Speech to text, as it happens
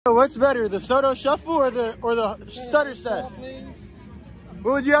What's better, the Soto Shuffle or the stutter set?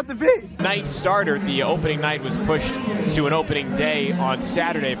 What would you have to be? Night starter. The opening night was pushed to an opening day on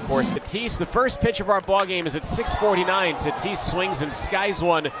Saturday, of course. Tatis, the first pitch of our ball game is at 6:49. Tatis swings and skies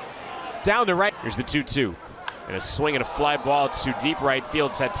one down to right. Here's the 2-2. And a swing and a fly ball to deep right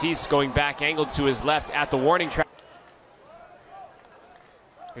field. Tatis going back, angled to his left at the warning track.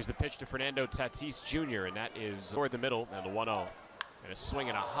 Here's the pitch to Fernando Tatis Jr., and that is toward the middle, and the 1-0. And a swing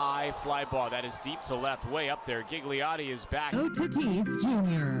and a high fly ball. That is deep to left, way up there. Gigliotti is back. Tatis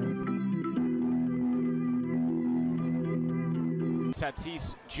Jr.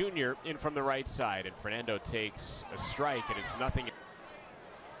 Tatis Jr. in from the right side, and Fernando takes a strike, and it's nothing.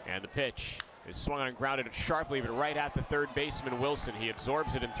 And the pitch is swung on and grounded sharply, but right at the third baseman, Wilson. He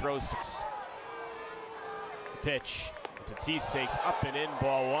absorbs it and throws to the pitch. Tatis takes up and in,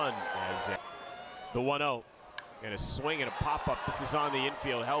 ball one, as the 1-0. And a swing and a pop-up. This is on the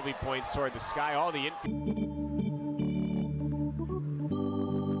infield. Helvey points toward the sky. All the infield.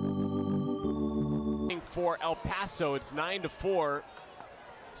 For El Paso, it's 9-4.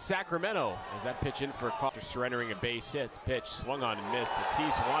 Sacramento, as that pitch in for a call after surrendering a base hit. The pitch swung on and missed.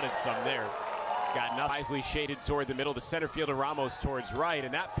 Tatis wanted some there. Got nothing. Wisely shaded toward the middle. The center fielder Ramos towards right,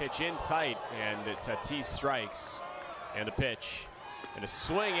 and that pitch in tight. And Tatis strikes. And the pitch. And a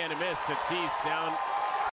swing and a miss. Tatis down